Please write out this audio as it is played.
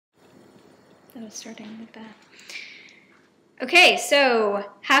That was starting like that. Okay, so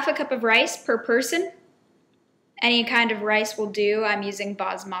half a cup of rice per person. Any kind of rice will do. I'm using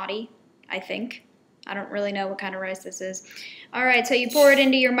basmati, I think. I don't really know what kind of rice this is. All right, so you pour it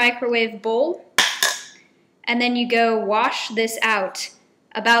into your microwave bowl, and then you go wash this out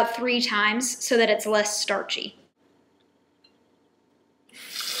about 3 times so that it's less starchy.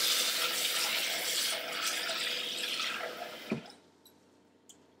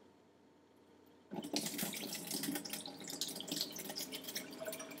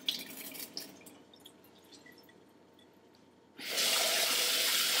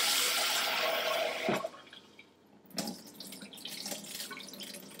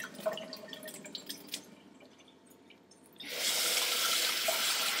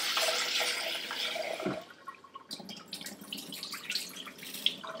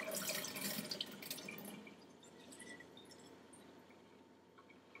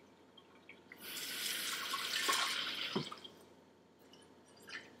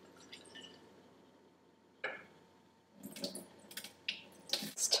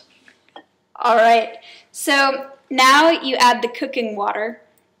 All right, so now you add the cooking water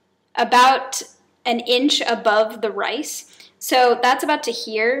about an inch above the rice. So that's about to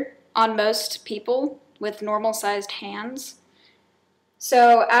here on most people with normal sized hands.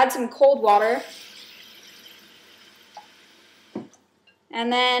 So add some cold water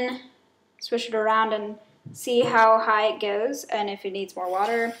and then swish it around and see how high it goes, and if it needs more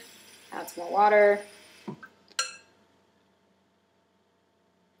water, add some more water.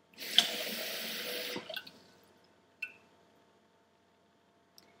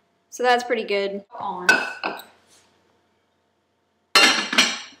 So that's pretty good. On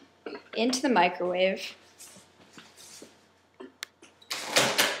into the microwave.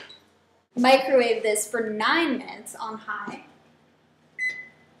 Microwave this for 9 minutes on high.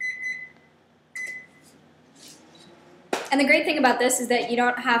 And the great thing about this is that you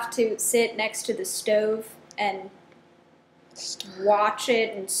don't have to sit next to the stove and watch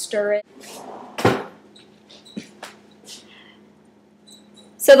it and stir it.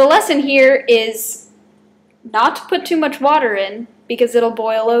 So the lesson here is not to put too much water in because it'll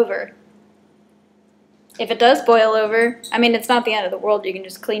boil over. If it does boil over, I mean, it's not the end of the world, you can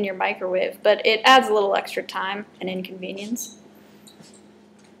just clean your microwave, but it adds a little extra time and inconvenience.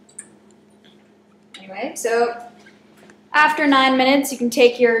 Anyway, so after 9 minutes, you can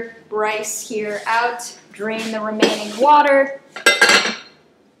take your rice here out, drain the remaining water,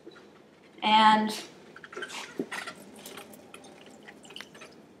 and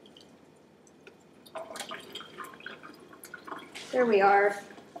there we are.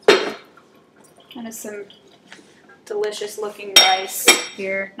 Kind of some delicious looking rice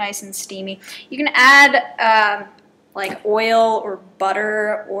here, nice and steamy. You can add like oil or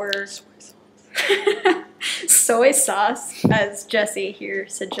butter or soy sauce, as Jessie here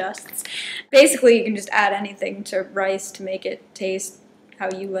suggests. Basically, you can just add anything to rice to make it taste how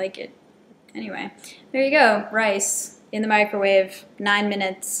you like it. Anyway, there you go, rice in the microwave, 9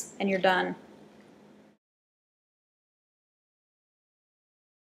 minutes, and you're done.